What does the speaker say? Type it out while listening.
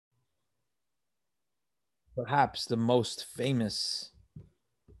Perhaps the most famous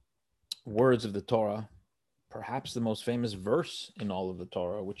words of the Torah, perhaps the most famous verse in all of the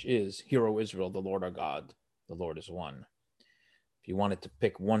Torah, which is, "Hear, O Israel, the Lord our God, the Lord is one." If you wanted to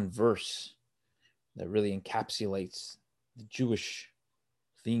pick one verse that really encapsulates the Jewish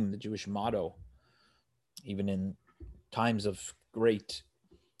theme, the Jewish motto, even in times of great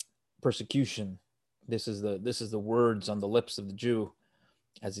persecution, this is the words on the lips of the Jew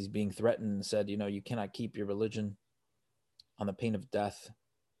as he's being threatened and said, you cannot keep your religion on the pain of death.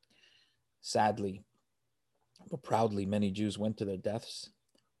 Sadly, but proudly, many Jews went to their deaths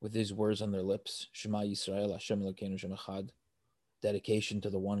with these words on their lips: Shema Yisrael, Hashem Elokeinu Hashem Echad, dedication to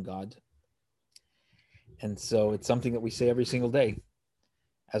the one God. And so it's something that we say every single day,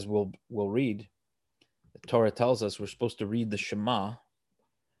 as we'll read. The Torah tells us we're supposed to read the Shema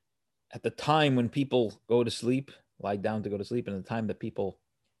at the time when people go to sleep, lie down to go to sleep, and the time that people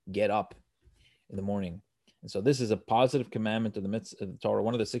get up in the morning. And so this is a positive commandment in the midst of the Torah,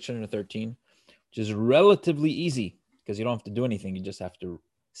 one of the 613, which is relatively easy because you don't have to do anything. You just have to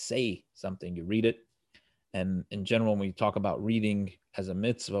say something. You read it. And in general, when we talk about reading as a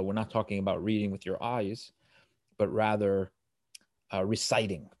mitzvah, we're not talking about reading with your eyes, but rather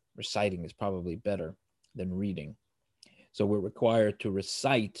reciting. Reciting is probably better than reading. So we're required to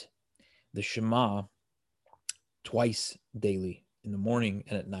recite the Shema twice daily, in the morning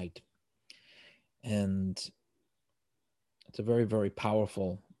and at night. And it's a very, very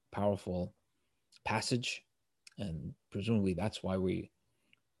powerful passage. And presumably that's why we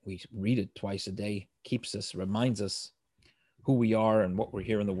read it twice a day, keeps us, reminds us who we are and what we're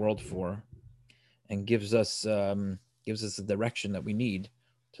here in the world for, and gives us the direction that we need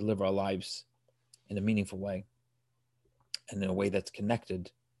to live our lives in a meaningful way and in a way that's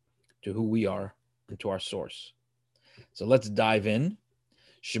connected to who we are and to our source. So let's dive in.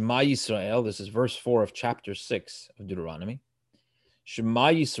 Shema Yisrael, this is verse 4 of chapter 6 of Deuteronomy. Shema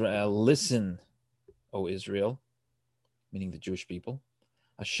Yisrael, listen, O Israel, meaning the Jewish people.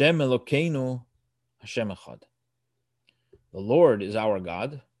 Hashem Elokeinu, Hashem Echad. The Lord is our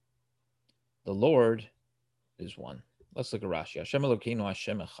God. The Lord is one. Let's look at Rashi. Hashem Elokeinu,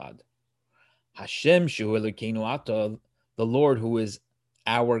 Hashem Echad. Hashem Shehu Elokeinu Ata, the Lord who is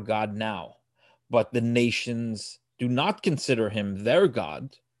our God now. But the nations do not consider him their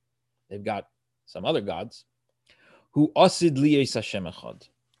God. They've got some other gods. Who Hassid liyes Hashem Echad.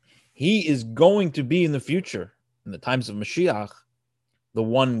 He is going to be in the future, in the times of Mashiach, the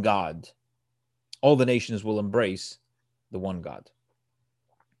one God. All the nations will embrace the one God.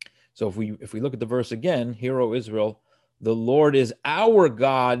 So if we look at the verse again, Hear, O Israel, the Lord is our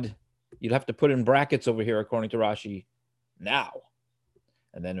God. You'd have to put in brackets over here, according to Rashi, now.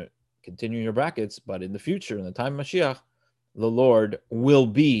 And then continue your brackets, but in the future, in the time of Mashiach, the Lord will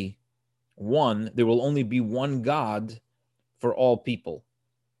be one. There will only be one God for all people.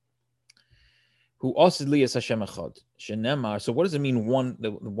 Who osidli is Hashem echad. Shenemar. So what does it mean, one,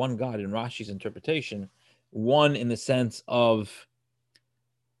 the one God in Rashi's interpretation? One in the sense of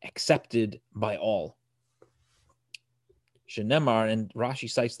accepted by all. Shenemar, and Rashi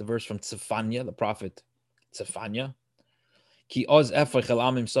cites the verse from Tzefanya, the prophet Tzefanya. Ki oz efach el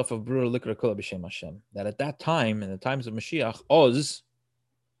amim sofav brur likra kol b'shem Hashem. That at that time, in the times of Mashiach, oz,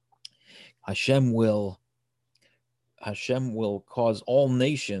 Hashem will cause all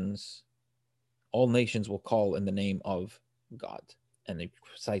nations will call in the name of God. And it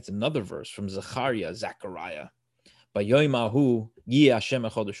cites another verse from Zechariah. Bayoimahu yi Hashem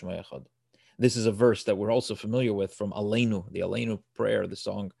echad u'shmo echad. This is a verse that we're also familiar with from Aleinu, the Aleinu prayer, the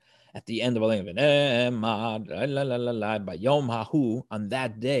song at the end of Aleinu. Bayom hahu, on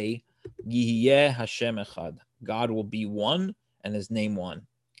that day, Yihiyeh Hashem echad. God will be one and his name one.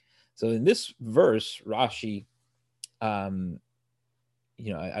 So in this verse, Rashi, I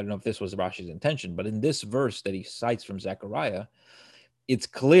don't know if this was Rashi's intention, but in this verse that he cites from Zechariah, it's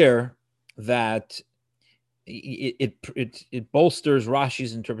clear that it bolsters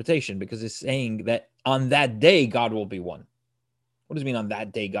Rashi's interpretation, because it's saying that on that day God will be one. What does it mean on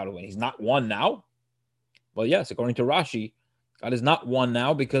that day God will be one? He's not one now? Well, yes, according to Rashi, God is not one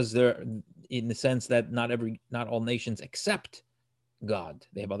now because they're in the sense that not all nations accept God.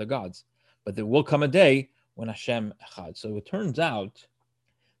 They have other gods. But there will come a day when Hashem echad. So it turns out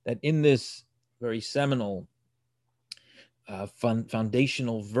that in this very seminal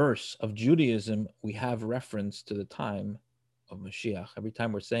foundational verse of Judaism, we have reference to the time of Mashiach. Every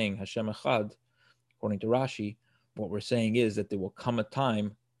time we're saying Hashem echad, according to Rashi, what we're saying is that there will come a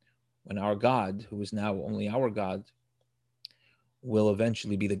time when our God, who is now only our God, will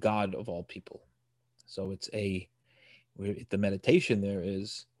eventually be the God of all people. So the meditation there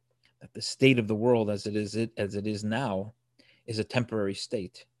is that the state of the world as it is now is a temporary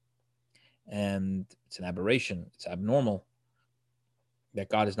state, and it's an aberration, it's abnormal, that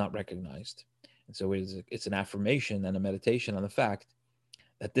God is not recognized. And so it's an affirmation and a meditation on the fact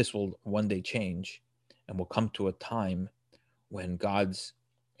that this will one day change, and will come to a time when God's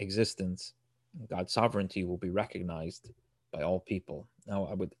existence, God's sovereignty will be recognized by all people. Now,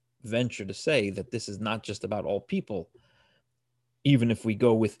 I would venture to say that this is not just about all people. Even if we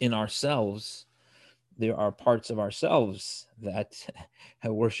go within ourselves, there are parts of ourselves that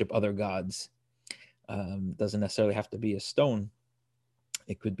worship other gods. Doesn't necessarily have to be a stone.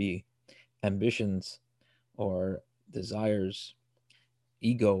 It could be ambitions or desires,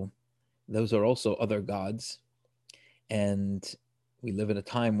 ego. Those are also other gods. And we live in a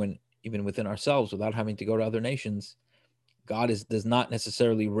time when even within ourselves, without having to go to other nations, God does not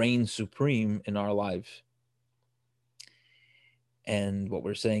necessarily reign supreme in our life. And what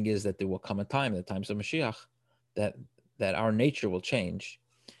we're saying is that there will come a time, the times of Mashiach, that our nature will change.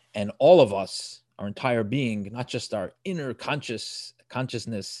 And all of us, our entire being, not just our inner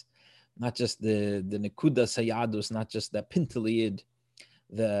consciousness, not just the nekuda sayadus, not just the pintaliid,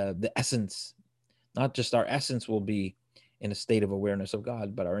 the essence, not just our essence will be in a state of awareness of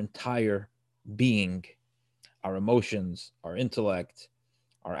God, but our entire being, our emotions, our intellect,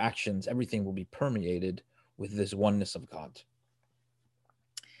 our actions, everything will be permeated with this oneness of God.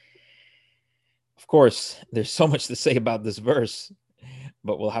 Of course, there's so much to say about this verse,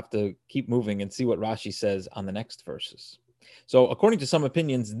 but we'll have to keep moving and see what Rashi says on the next verses. So according to some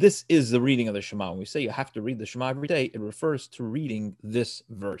opinions, this is the reading of the Shema. When we say you have to read the Shema every day, it refers to reading this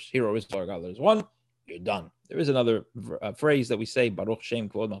verse. Hero is our God, there's one, you're done. There is another phrase that we say, Baruch Shem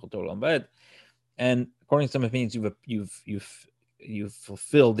Kvod Malchut Torah Lamed, and according to some opinions, you've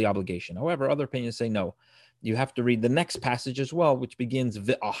fulfilled the obligation. However, other opinions say no. You have to read the next passage as well, which begins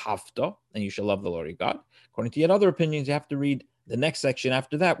V'ahavta, and you shall love the Lord your God. According to yet other opinions, you have to read the next section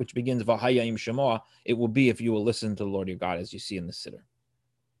after that, which begins V'hayayim Shema. It will be if you will listen to the Lord your God, as you see in the Siddur.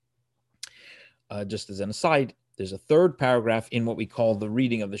 Just as an aside, there's a third paragraph in what we call the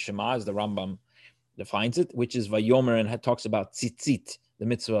reading of the Shema, as the Rambam defines it, which is Vayomer, and talks about tzitzit, the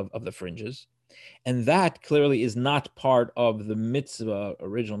mitzvah of the fringes. And that clearly is not part of the mitzvah,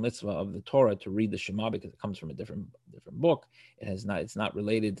 original mitzvah of the Torah, to read the Shema, because it comes from a different book. It's not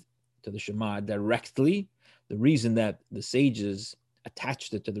related to the Shema directly. The reason that the sages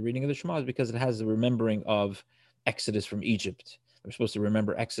attached it to the reading of the Shema is because it has the remembering of Exodus from Egypt. We're supposed to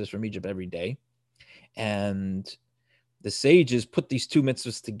remember Exodus from Egypt every day. And the sages put these two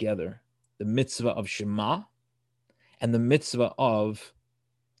mitzvahs together, the mitzvah of Shema and the mitzvah of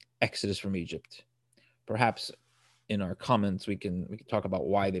Exodus from Egypt. Perhaps in our comments we can talk about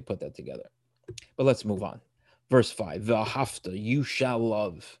why they put that together. But let's move on. Verse 5, V'ahavta, you shall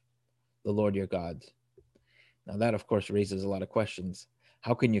love the Lord your God. Now that, of course, raises a lot of questions.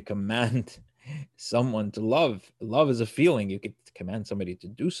 How can you command someone to love? Love is a feeling. You could command somebody to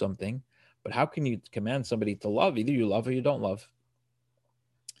do something, but how can you command somebody to love? Either you love or you don't love.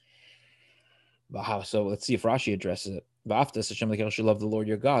 So let's see if Rashi addresses it. V'aftas Hashem l'keil shall love the Lord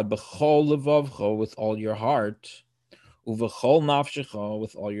your God b'chol levavcho, with all your heart, uv'chol nafshecha,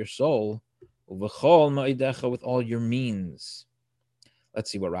 with all your soul, uv'chol ma'idecha, with all your means.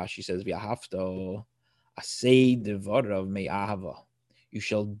 Let's see what Rashi says. V'ahavto asei devarav me'ahava. You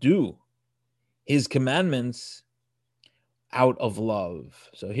shall do his commandments out of love.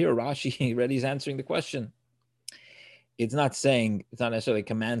 So here Rashi already is answering the question. It's not necessarily a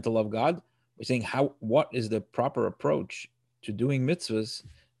command to love God. We're saying what is the proper approach to doing mitzvahs,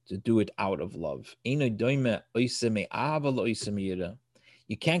 to do it out of love. You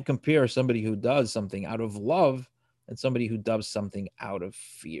can't compare somebody who does something out of love and somebody who does something out of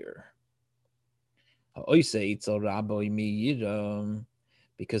fear. Because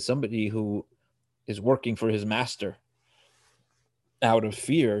somebody who is working for his master out of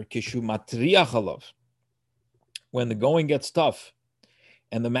fear, when the going gets tough,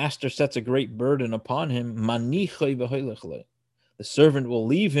 and the master sets a great burden upon him, the servant will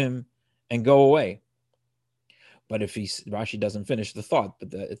leave him and go away. But if Rashi doesn't finish the thought,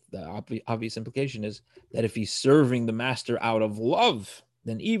 but the obvious implication is that if he's serving the master out of love,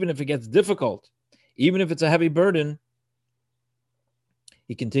 then even if it gets difficult, even if it's a heavy burden,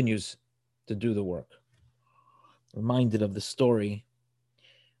 he continues to do the work. Reminded of the story,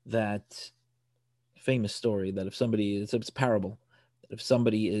 famous story, that if somebody, it's a parable, if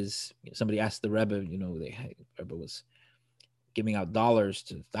somebody asked the Rebbe, the Rebbe was giving out dollars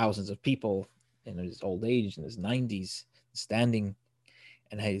to thousands of people in his old age, in his 90s, standing,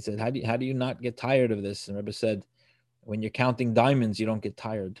 and he said, how do you not get tired of this? And the Rebbe said, when you're counting diamonds, you don't get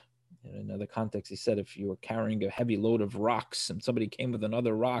tired. In another context, he said if you were carrying a heavy load of rocks and somebody came with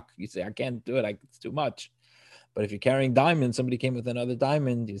another rock, you say, I can't do it, it's too much. But if you're carrying diamonds, somebody came with another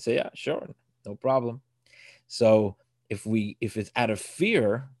diamond, you say, yeah, sure, no problem. So if it's out of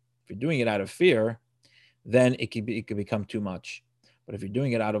fear, if you're doing it out of fear, then it could become too much. But if you're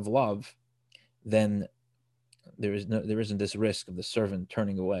doing it out of love, then there isn't this risk of the servant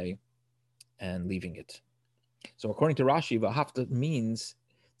turning away and leaving it. So according to Rashi, v'ahavta means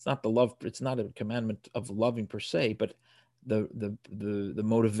it's not the love, it's not a commandment of loving per se, but the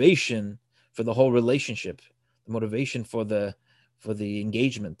motivation for the whole relationship, the motivation for the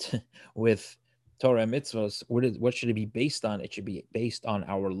engagement with Torah and mitzvahs. What should it be based on? It should be based on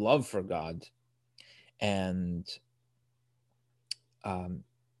our love for God, and I'm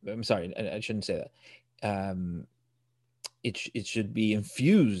sorry, I shouldn't say that. It should be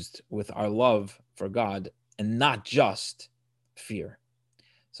infused with our love for God and not just fear.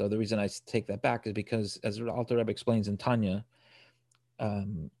 So the reason I take that back is because, as Alter Rebbe explains in Tanya,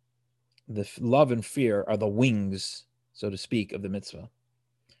 the love and fear are the wings, so to speak, of the mitzvah.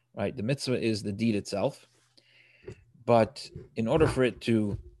 Right? The mitzvah is the deed itself, but in order for it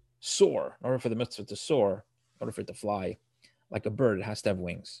to soar, in order for the mitzvah to soar, in order for it to fly like a bird, it has to have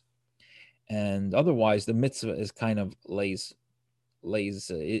wings. And otherwise, the mitzvah is kind of lays.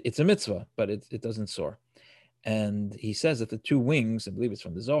 It's a mitzvah, but it doesn't soar. And he says that the two wings, I believe it's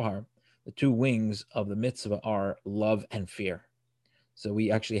from the Zohar, the two wings of the mitzvah are love and fear. So we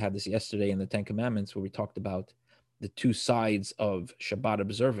actually had this yesterday in the Ten Commandments, where we talked about the two sides of Shabbat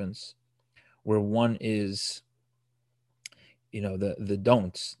observance, where one is, the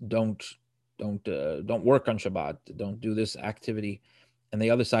don'ts, don't work on Shabbat, don't do this activity, and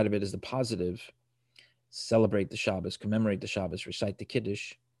the other side of it is the positive: celebrate the Shabbos, commemorate the Shabbos, recite the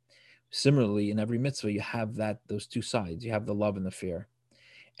Kiddush. Similarly, in every mitzvah, you have those two sides. You have the love and the fear.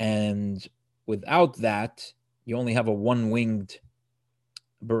 And without that, you only have a one-winged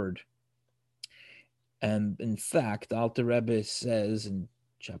bird. And in fact, Alter Rebbe says in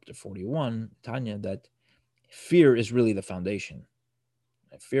chapter 41, Tanya, that fear is really the foundation.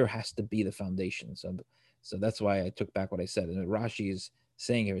 Fear has to be the foundation. So that's why I took back what I said. And what Rashi is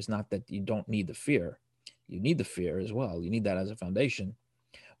saying here is not that you don't need the fear. You need the fear as well. You need that as a foundation.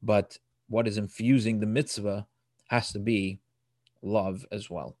 But what is infusing the mitzvah has to be love as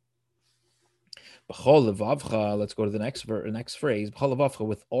well. Let's go to the next phrase.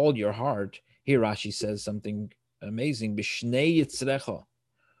 With all your heart. Here Rashi says something amazing.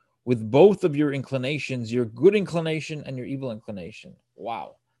 With both of your inclinations, your good inclination and your evil inclination.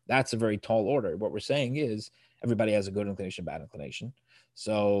 Wow, that's a very tall order. What we're saying is everybody has a good inclination, bad inclination.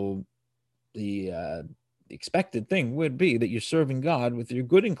 So the expected thing would be that you're serving God with your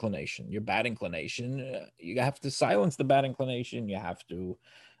good inclination. Your bad inclination, you have to silence the bad inclination. You have to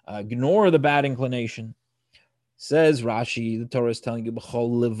ignore the bad inclination. Says Rashi, the Torah is telling you, b'chol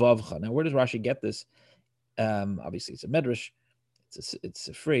levavcha. Now, where does Rashi get this? Obviously, it's a medrash. It's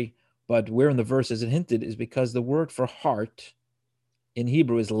free. But where in the verse is it hinted is because the word for heart in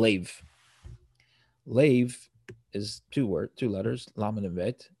Hebrew is lev. Lev is two letters, lamed and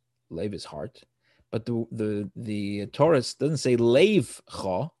vet. Lev is heart. But the Torah doesn't say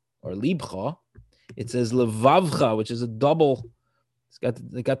levcha or libcha. It says levavcha, which is a double.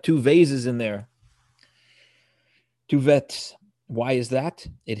 It got two vases in there. Two vets. Why is that?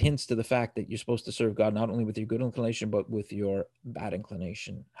 It hints to the fact that you're supposed to serve God not only with your good inclination, but with your bad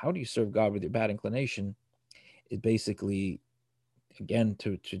inclination. How do you serve God with your bad inclination? It basically, again,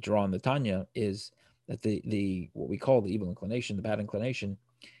 to draw on the Tanya, is that the what we call the evil inclination, the bad inclination,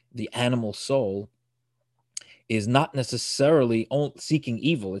 the animal soul, is not necessarily seeking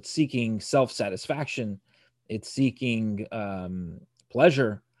evil. It's seeking self-satisfaction. It's seeking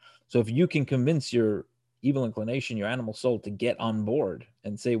pleasure. So if you can convince your evil inclination, your animal soul, to get on board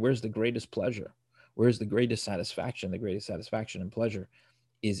and say, where's the greatest pleasure? Where's the greatest satisfaction? The greatest satisfaction and pleasure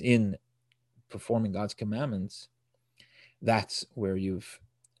is in performing God's commandments. That's where you've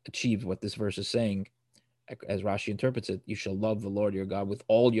achieved what this verse is saying. As Rashi interprets it, you shall love the Lord your God with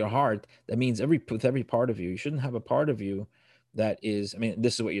all your heart. That means with every part of you. You shouldn't have a part of you that is,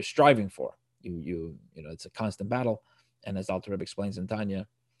 this is what you're striving for. You know, it's a constant battle. And as Alter Rebbe explains in Tanya,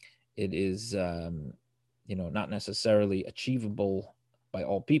 it is, not necessarily achievable by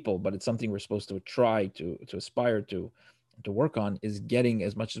all people, but it's something we're supposed to try to aspire to work on, is getting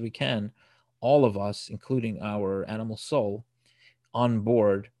as much as we can, all of us, including our animal soul, on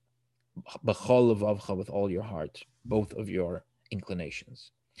board b'chol levavcha, with all your heart, both of your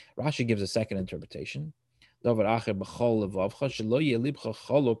inclinations. Rashi gives a second interpretation. Davar acher b'chol levavcha shelo yeh libcha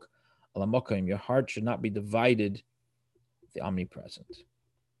choluk al hamokim. Your heart should not be divided, the omnipresent.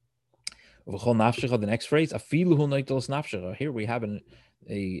 The next phrase, here we have an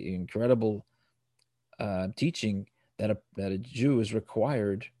incredible teaching that a Jew is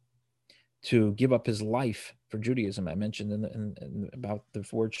required to give up his life for Judaism. I mentioned in about the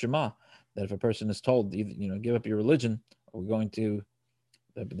word Shema, that if a person is told, give up your religion, or we're going to,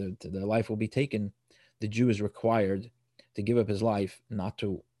 their life will be taken, the Jew is required to give up his life, not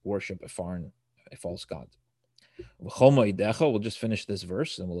to worship a false god. We'll just finish this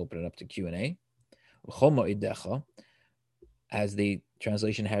verse and we'll open it up to Q&A. As the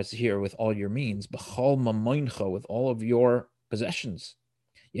translation has here, with all your means, with all of your possessions.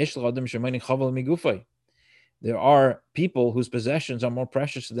 There are people whose possessions are more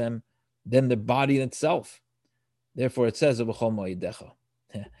precious to them than the body itself. Therefore, it says, what's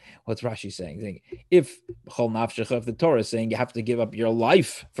Rashi saying? If the Torah is saying you have to give up your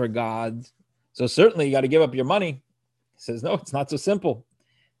life for God, so certainly you got to give up your money. He says, no, it's not so simple.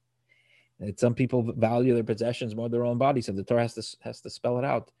 Some people value their possessions more than their own body, so the Torah has to spell it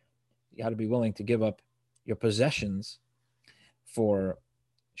out. You got to be willing to give up your possessions for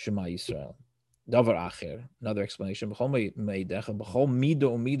Shema Yisrael. Davar acher, another explanation. That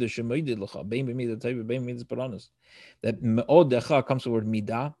me'odecha comes from the word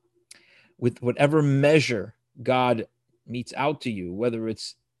midah. With whatever measure God meets out to you, whether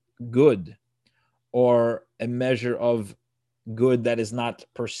it's good or a measure of good that is not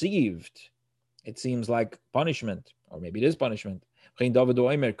perceived, it seems like punishment, or maybe it is punishment. King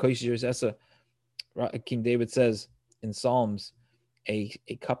David says in Psalms, a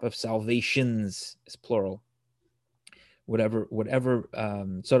cup of salvations is plural. Whatever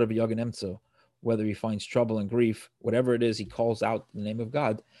sort of yagan, whether he finds trouble and grief, whatever it is, he calls out the name of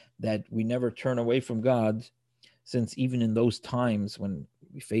God, that we never turn away from God, since even in those times when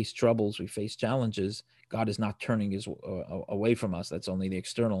we face troubles, we face challenges, God is not turning away from us. That's only the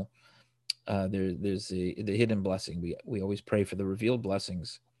external. There's the hidden blessing. We always pray for the revealed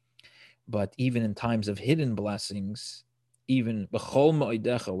blessings, but even in times of hidden blessings, even b'chol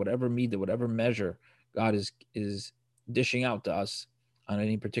ma'idecha, whatever midah, whatever measure God is dishing out to us on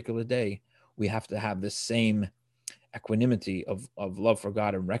any particular day, we have to have this same equanimity of love for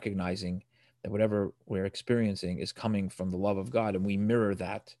God, and recognizing that whatever we're experiencing is coming from the love of God, and we mirror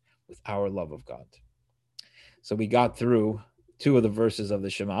that with our love of God. So we got through 2 of the verses of the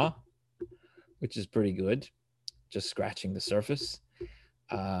Shema, which is pretty good, just scratching the surface.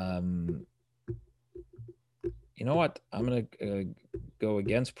 You know what? I'm going to go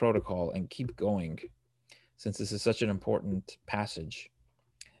against protocol and keep going, since this is such an important passage.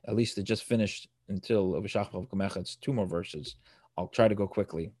 At least it just finished until it's 2 more verses. I'll try to go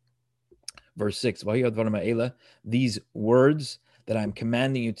quickly. Verse 6, these words that I'm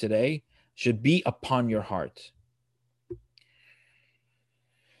commanding you today should be upon your heart.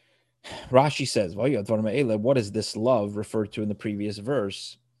 Rashi says, what is this love referred to in the previous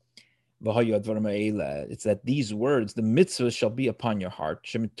verse? It's that these words, the mitzvahs, shall be upon your heart.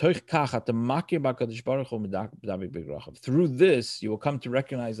 Through this, you will come to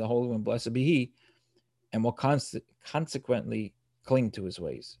recognize the Holy One, blessed be He, and will consequently cling to His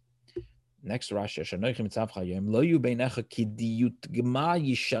ways. Next Rashi,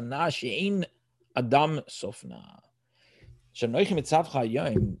 Adam Sofna.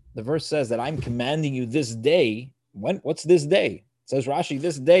 The verse says that I'm commanding you this day. What's this day? It says Rashi,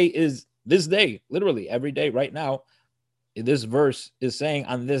 this day is this day, literally every day right now. This verse is saying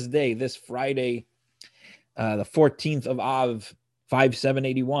on this day, this Friday, the 14th of Av,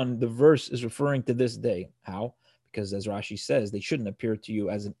 5781, the verse is referring to this day. How? Because as Rashi says, they shouldn't appear to you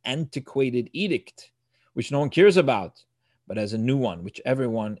as an antiquated edict, which no one cares about, but as a new one, which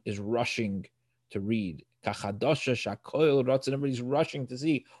everyone is rushing to read. Everybody's rushing to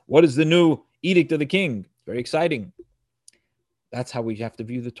see what is the new edict of the king. Very exciting. That's how we have to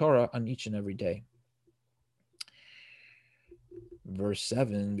view the Torah on each and every day. Verse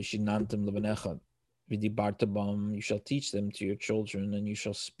 7, you shall teach them to your children, and you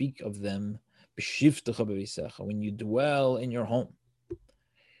shall speak of them when you dwell in your home,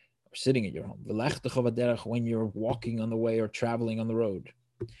 or sitting at your home, when you're walking on the way or traveling on the road,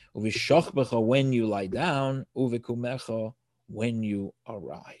 when you lie down, when you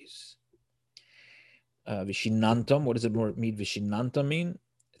arise. Vishinantam, what does it mean? Vishinantam mean?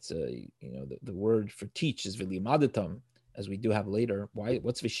 It's the word for teach is vilimadatam, as we do have later. Why?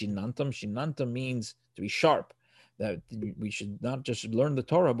 What's vishinantam? Shinantam means to be sharp. That we should not just learn the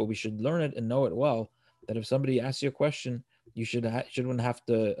Torah, but we should learn it and know it well. That if somebody asks you a question, you shouldn't have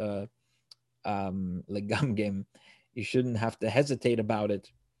to legam game. You shouldn't have to hesitate about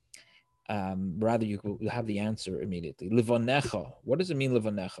it. Rather, you will have the answer immediately. Livonecha. What does it mean,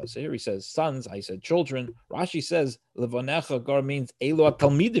 livonecha? So here he says sons. I said children. Rashi says livonecha gar means elo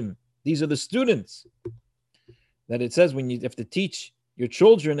talmidim. These are the students. That it says when you have to teach your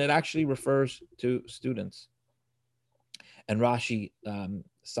children, it actually refers to students. And Rashi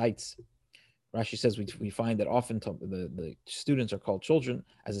cites. Rashi says we find that often the students are called children,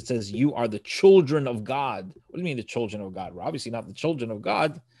 as it says, you are the children of God. What do you mean the children of God? We're obviously not the children of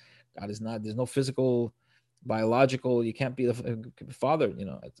God. God is not, there's no physical, biological, you can't be the father,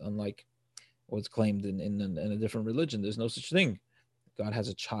 it's unlike what's claimed in a different religion. There's no such thing. God has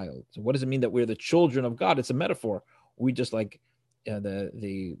a child. So what does it mean that we're the children of God? It's a metaphor. We just like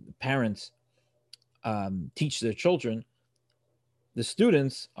the parents teach their children. The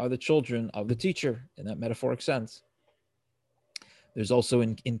students are the children of the teacher in that metaphoric sense. There's also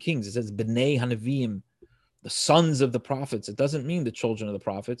in Kings, it says, B'nai Hanavim, the sons of the prophets. It doesn't mean the children of the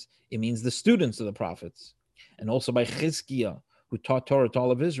prophets. It means the students of the prophets. And also by Chizkiah, who taught Torah to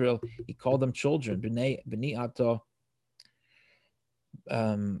all of Israel, he called them children. B'nai Ata,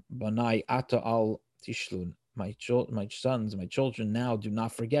 B'nai Ata al Tishlun. My sons, my children now do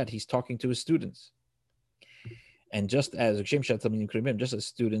not forget. He's talking to his students. And just as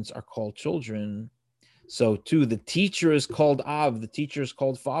students are called children, so too the teacher is called Av, the teacher is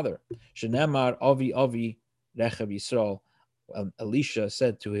called father. Shenemar Avi Avi Rechav Yisrael. Elisha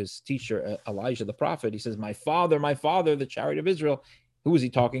said to his teacher Elijah the prophet, he says, my father, the chariot of Israel. Who was he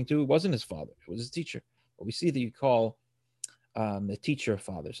talking to? It wasn't his father, it was his teacher. But we see that you call the teacher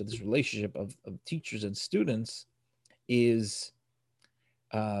father. So this relationship of teachers and students is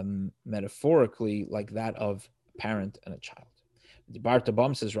metaphorically like that of parent and a child.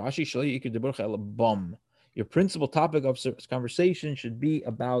 Bartabam says Rashi, your principal topic of conversation should be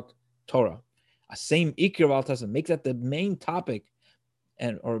about Torah. A same ikir valtasim, make that the main topic,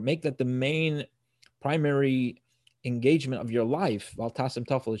 or make that the main primary engagement of your life. Valtasim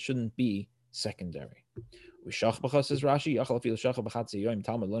tafel, it shouldn't be secondary. Says Rashi,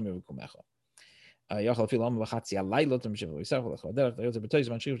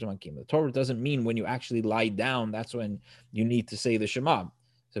 the Torah doesn't mean when you actually lie down, that's when you need to say the Shema.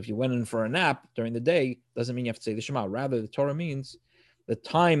 So if you went in for a nap during the day, doesn't mean you have to say the Shema. Rather, the Torah means the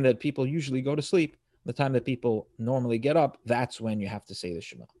time that people usually go to sleep, the time that people normally get up, that's when you have to say the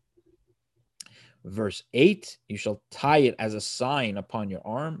Shema. Verse 8, you shall tie it as a sign upon your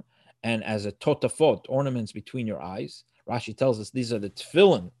arm and as a totafot, ornaments between your eyes. Rashi tells us these are the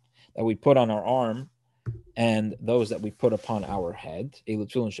tefillin that we put on our arm and those that we put upon our head.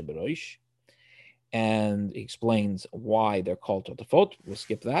 And he explains why they're called totafot. We'll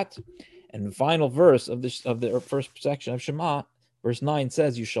skip that. And the final verse of the first section of Shema, verse 9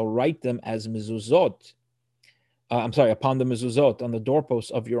 says, you shall write them as mezuzot. Upon the mezuzot, on the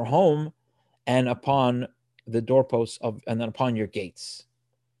doorposts of your home, and upon the doorposts and then upon your gates.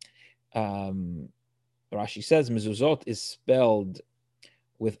 Rashi says mezuzot is spelled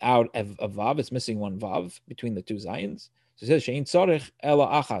without a vav, it's missing one vav between the two zayins. So it says shein tzarich ela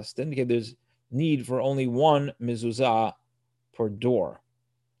achas, to indicate there's need for only one mezuzah per door.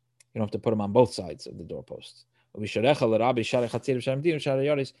 You don't have to put them on both sides of the doorposts. The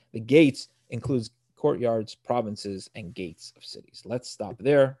gates includes courtyards, provinces, and gates of cities. Let's stop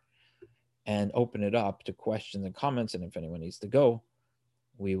there and open it up to questions and comments. And if anyone needs to go,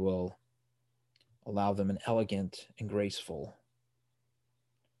 we will allow them an elegant and graceful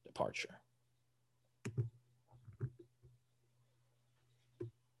departure.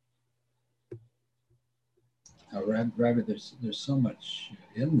 Rabbi, there's so much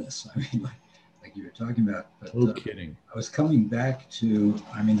in this. I mean, like you were talking about. But, no kidding. I was coming back to,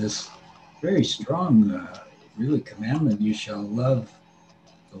 this very strong, really commandment: you shall love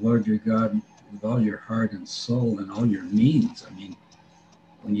the Lord your God with all your heart and soul and all your means.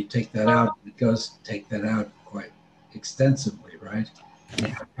 When you take that out, it goes take that out quite extensively, right?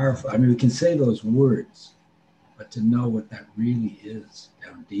 How powerful. We can say those words, but to know what that really is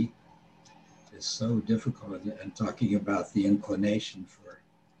down deep is so difficult. And talking about the inclination for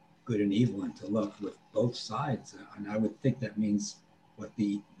good and evil and to love with both sides. And I would think that means what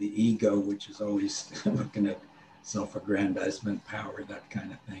the ego, which is always looking at self-aggrandizement, power, that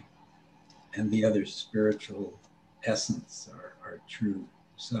kind of thing, and the other spiritual essence, our true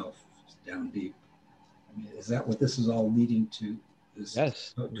self down deep. Is that what this is all leading to? This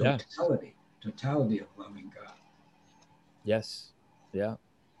yes. Totality of loving God. Yes. Yeah.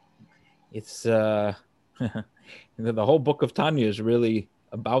 It's the whole book of Tanya is really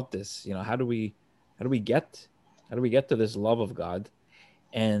about this. How do we get to this love of God?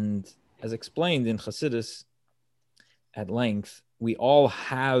 And as explained in Chassidus at length, we all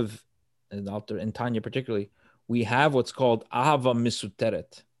have in Tanya particularly, we have what's called ahava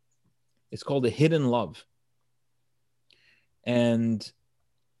misuteret. It's called a hidden love. And,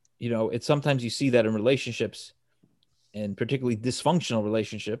 it's sometimes you see that in relationships, and particularly dysfunctional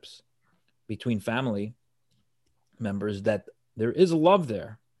relationships between family members, that there is a love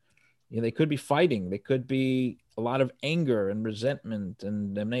there. They could be fighting. They could be a lot of anger and resentment,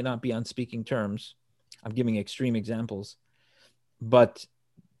 and they may not be on speaking terms. I'm giving extreme examples, but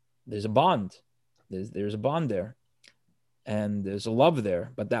there's a bond. There's a bond there, and there's a love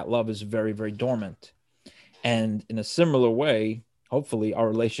there, but that love is very, very dormant. And in a similar way, hopefully our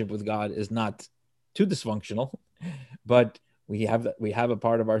relationship with God is not too dysfunctional, but we have a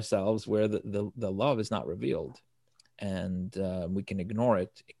part of ourselves where the love is not revealed, and we can ignore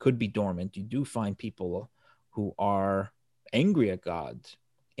it. It could be dormant. You do find people who are angry at God,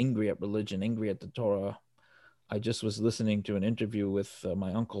 angry at religion, angry at the Torah. I just was listening to an interview with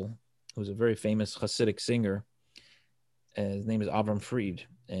my uncle, who's a very famous Hasidic singer. His name is Avraham Fried,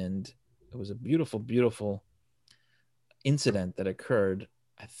 and it was a beautiful, beautiful incident that occurred,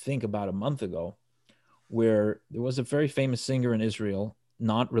 I think, about a month ago, where there was a very famous singer in Israel,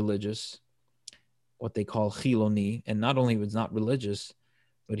 not religious, what they call chiloni, and not only was not religious,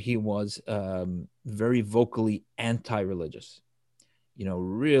 but he was very vocally anti-religious.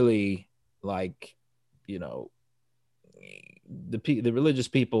 Really, like, the religious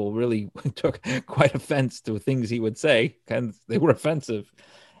people really took quite offense to things he would say, and they were offensive.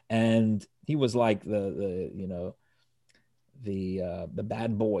 And he was like the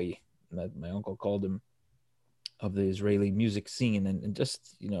bad boy that my uncle called him, of the Israeli music scene, and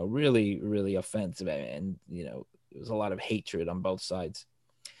just, really, really offensive. And, there was a lot of hatred on both sides.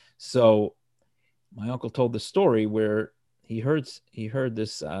 So my uncle told the story where he heard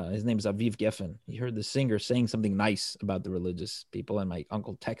this, his name is Aviv Geffen. He heard the singer saying something nice about the religious people, and my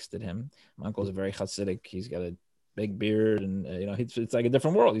uncle texted him. My uncle is a very chassidic. He's got a big beard, and, it's like a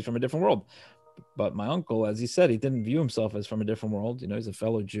different world. He's from a different world. But my uncle, as he said, he didn't view himself as from a different world. He's a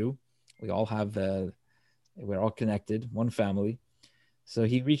fellow Jew. We all have we're all connected, one family. So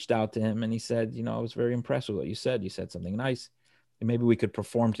he reached out to him and he said, I was very impressed with what you said. You said something nice, and maybe we could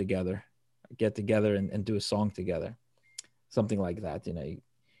perform together, get together and do a song together, something like that,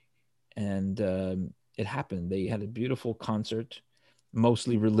 And it happened. They had a beautiful concert,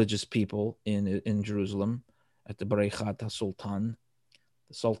 mostly religious people in Jerusalem, at the Berechat HaSultan,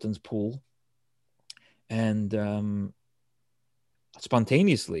 the Sultan's pool. And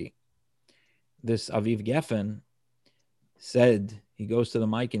spontaneously, this Aviv Geffen said, he goes to the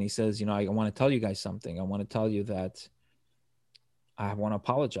mic and he says, I want to tell you guys something. I want to tell you that I want to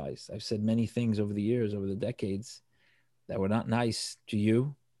apologize. I've said many things over the years, over the decades, that were not nice to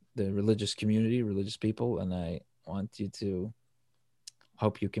you, the religious community, religious people, and I want you to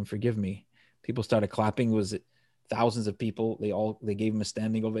hope you can forgive me. People started clapping. It was thousands of people. They gave him a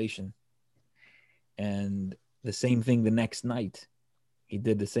standing ovation. And the same thing the next night. He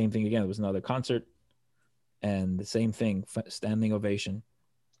did the same thing again. It was another concert, and the same thing, standing ovation.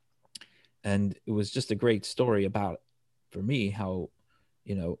 And it was just a great story about, for me, how,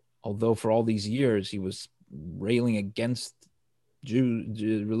 although for all these years he was railing against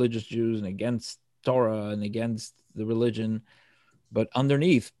religious Jews and against Torah and against the religion, but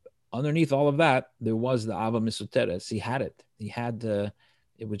underneath all of that, there was the Ava Misuteres. He had it. It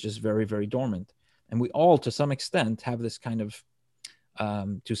was just very, very dormant. And we all, to some extent, have this kind of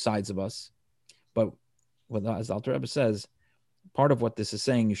two sides of us. But as the Alter Rebbe says, part of what this is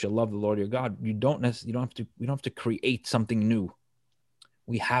saying, you shall love the Lord your God. We don't have to create something new.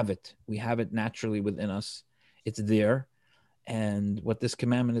 We have it. We have it naturally within us. It's there. And what this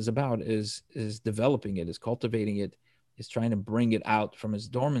commandment is about is developing it, is cultivating it, is trying to bring it out from its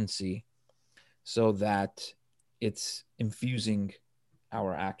dormancy so that it's infusing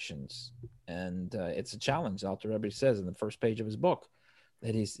our actions. And it's a challenge. Alter Rebbe says in the first page of his book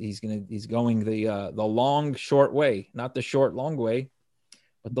that he's going the long, short way, not the short, long way,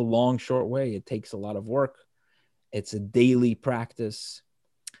 but the long, short way. It takes a lot of work. It's a daily practice.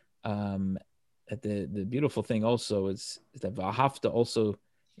 The beautiful thing also is that v'ahavta also,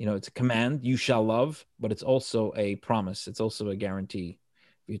 it's a command, you shall love, but it's also a promise. It's also a guarantee.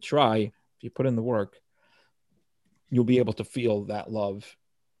 If you try, if you put in the work, you'll be able to feel that love,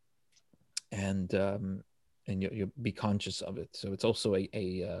 and you'll be conscious of it. So it's also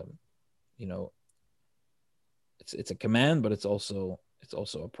it's a command, but it's also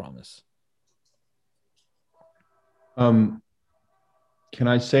a promise. Can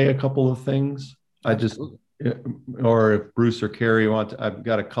I say a couple of things? Absolutely. Or if Bruce or Carrie want to, I've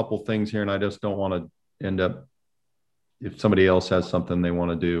got a couple things here and I just don't want to end up if somebody else has something they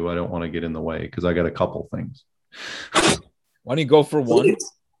want to do, I don't want to get in the way because I got a couple things. Why don't you go for one?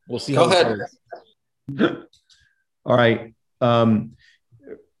 We'll see how it goes. All right.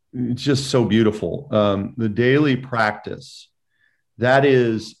 It's just so beautiful. The daily practice, that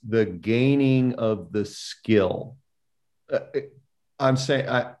is the gaining of the skill. I'm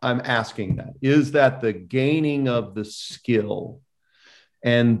asking that. Is that the gaining of the skill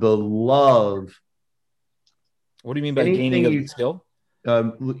and the love? What do you mean by gaining of the skill?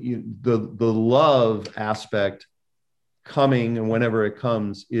 The love aspect coming, and whenever it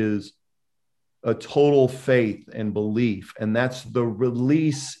comes, is a total faith and belief, and that's the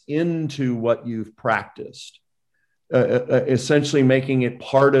release into what you've practiced, essentially making it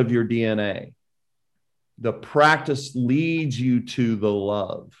part of your DNA. The practice leads you to the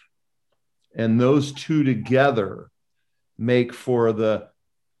love, and those two together make for the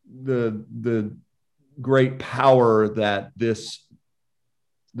great power that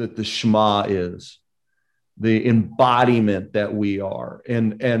the Shema is, the embodiment that we are,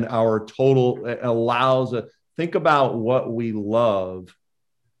 and our total allows think about what we love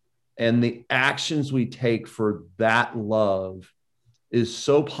and the actions we take for that love is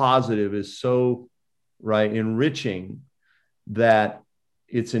so positive, is so enriching, that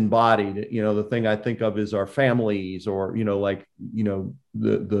it's embodied. The thing I think of is our families, or the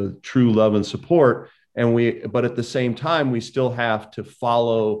true love and support. But at the same time, we still have to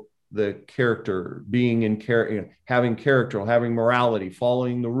follow the character, being in character, having character, having morality,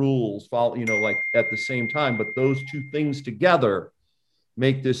 following the rules, at the same time. But those two things together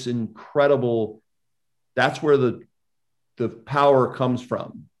make this incredible. That's where the power comes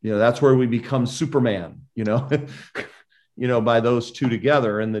from. That's where we become Superman, by those two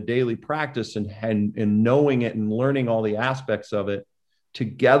together, and the daily practice and knowing it and learning all the aspects of it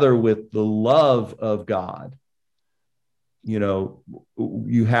together with the love of God.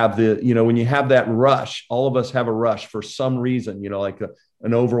 You have when you have that rush, all of us have a rush for some reason,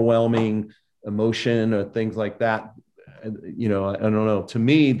 an overwhelming emotion or things like that. I don't know. To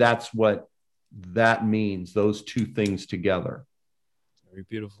me, that's what that means. Those two things together. Very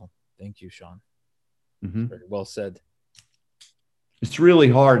beautiful. Thank you, Sean. Mm-hmm. Very well said. It's really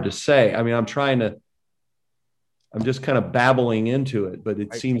hard to say. I mean, I'm just kind of babbling into it, but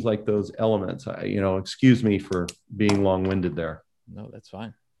it seems like those elements, excuse me for being long-winded there. No, that's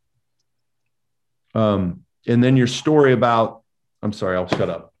fine. And then your story about, I'm sorry, I'll shut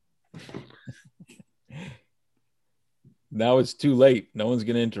up. Now it's too late. No one's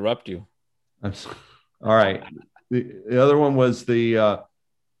going to interrupt you. All right. The other one was here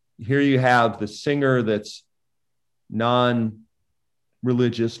you have the singer that's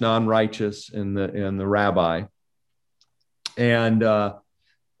non-religious, non-righteous, and the rabbi. And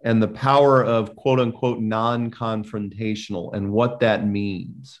the power of quote unquote non-confrontational, and what that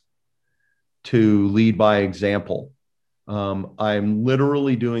means to lead by example. I'm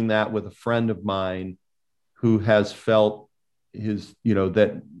literally doing that with a friend of mine who has felt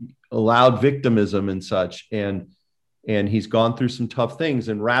that allowed victimism and such, and he's gone through some tough things.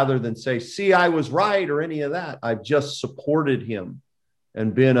 And rather than say, see, I was right, or any of that, I've just supported him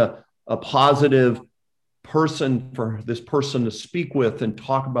and been a positive person for this person to speak with and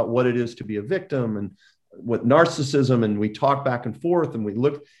talk about what it is to be a victim and what narcissism, and we talk back and forth, and we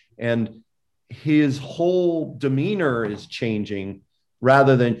look, and his whole demeanor is changing,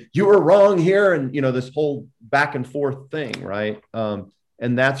 rather than you were wrong here, and this whole back and forth thing, right?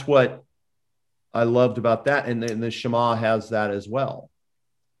 And that's what I loved about that, and the Shema has that as well.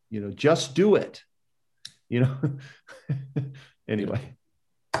 Just do it. Anyway,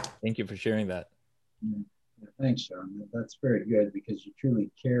 thank you for sharing that. Thanks, Sean. That's very good, because you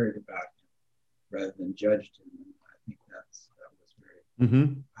truly cared about him rather than judged him. And I think that was very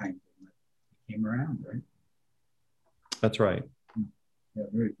kind. He came around, right? That's right. Yeah,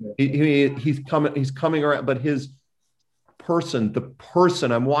 very good. He's coming around, but the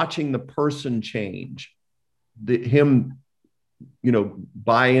person, I'm watching the person change. Him,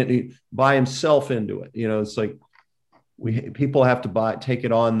 buy himself into it. It's like people have to take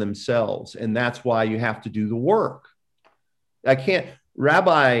it on themselves, and that's why you have to do the work. I can't,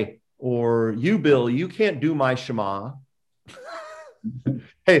 Rabbi, or you, Bill, you can't do my Shema.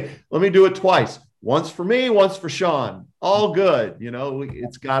 Hey, let me do it twice. Once for me, once for Sean. All good.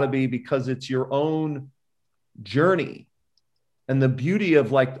 It's got to be, because it's your own journey. And the beauty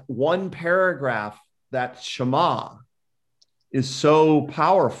of one paragraph, that Shema, is so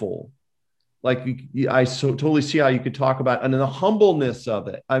powerful. I totally see how you could talk about, and the humbleness of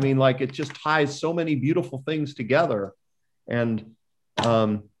it. I mean, it just ties so many beautiful things together. And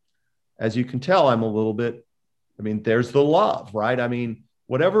as you can tell, I'm a little bit I mean, there's the love, right? I mean,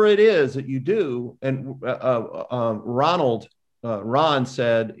 whatever it is that you do. And Ron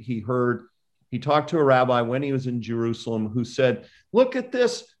said he talked to a rabbi when he was in Jerusalem who said, look at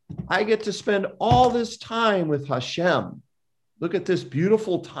this. I get to spend all this time with Hashem. Look at this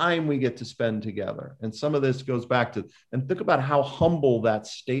beautiful time we get to spend together. And some of this goes back to, and think about how humble that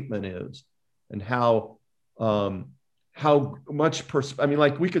statement is and how much, I mean,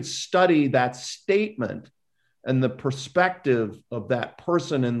 like we could study that statement and the perspective of that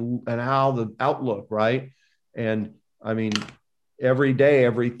person and how the outlook, right? And I mean, every day,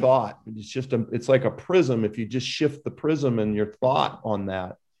 every thought, it's like a prism. If you just shift the prism and your thought on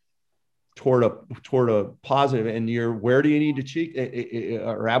that toward a positive, and where do you need to cheat?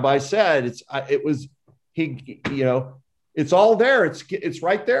 A rabbi said, it's all there. It's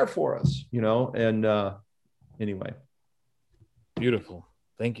right there for us, and anyway. Beautiful.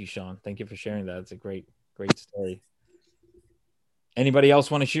 Thank you, Sean. Thank you for sharing that. It's a great story. Anybody else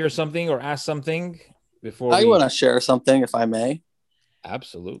want to share something or ask something before I want to share something, if I may.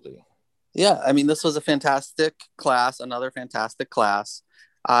 Absolutely. Yeah, I mean, this was a fantastic class, another fantastic class.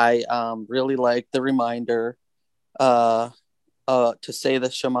 I really like the reminder to say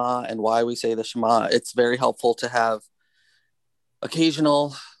the Shema and why we say the Shema. It's very helpful to have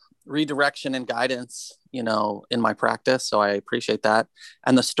occasional redirection and guidance, in my practice. So I appreciate that.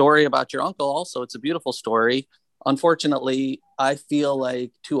 And the story about your uncle also, it's a beautiful story. Unfortunately, I feel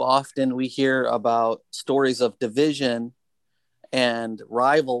like too often we hear about stories of division and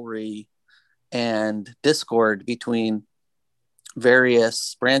rivalry and discord between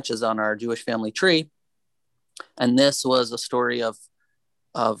various branches on our Jewish family tree. And this was a story of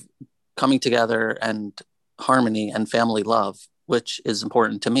coming together and harmony and family love, which is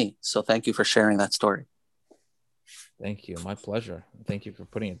important to me. So thank you for sharing that story. Thank you. My pleasure. Thank you for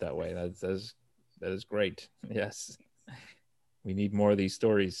putting it that way. That is great. Yes. We need more of these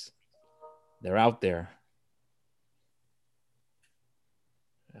stories. They're out there.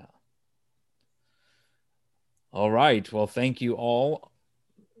 Yeah. All right. Well, thank you all.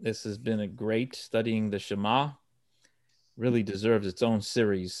 This has been a great studying the Shema. Really deserves its own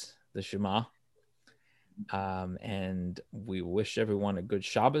series, the Shema. And we wish everyone a good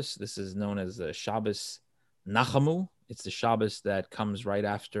Shabbos. This is known as the Shabbos Nachamu. It's the Shabbos that comes right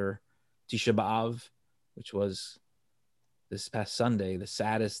after Tisha B'Av, which was this past Sunday, the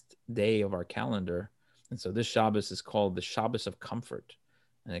saddest day of our calendar. And so this Shabbos is called the Shabbos of Comfort.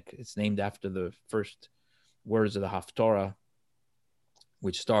 And it's named after the first words of the Haftorah,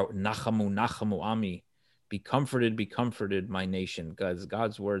 which start with Nachamu, Nachamu Ami. Be comforted, my nation.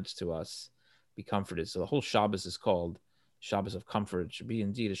 God's words to us. Be comforted. So the whole Shabbos is called Shabbos of Comfort. It should be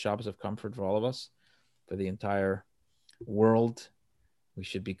indeed a Shabbos of comfort for all of us, for the entire world. We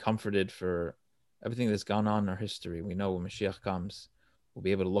should be comforted for everything that's gone on in our history. We know when Mashiach comes, we'll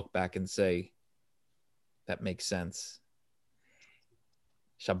be able to look back and say, that makes sense.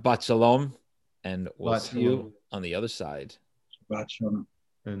 Shabbat Shalom, and we'll see you on the other side. Shabbat Shalom.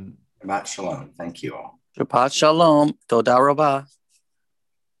 And Shabbat Shalom. Thank you all. Shabbat Shalom. Toda Rabah.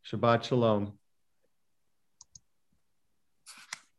 Shabbat Shalom.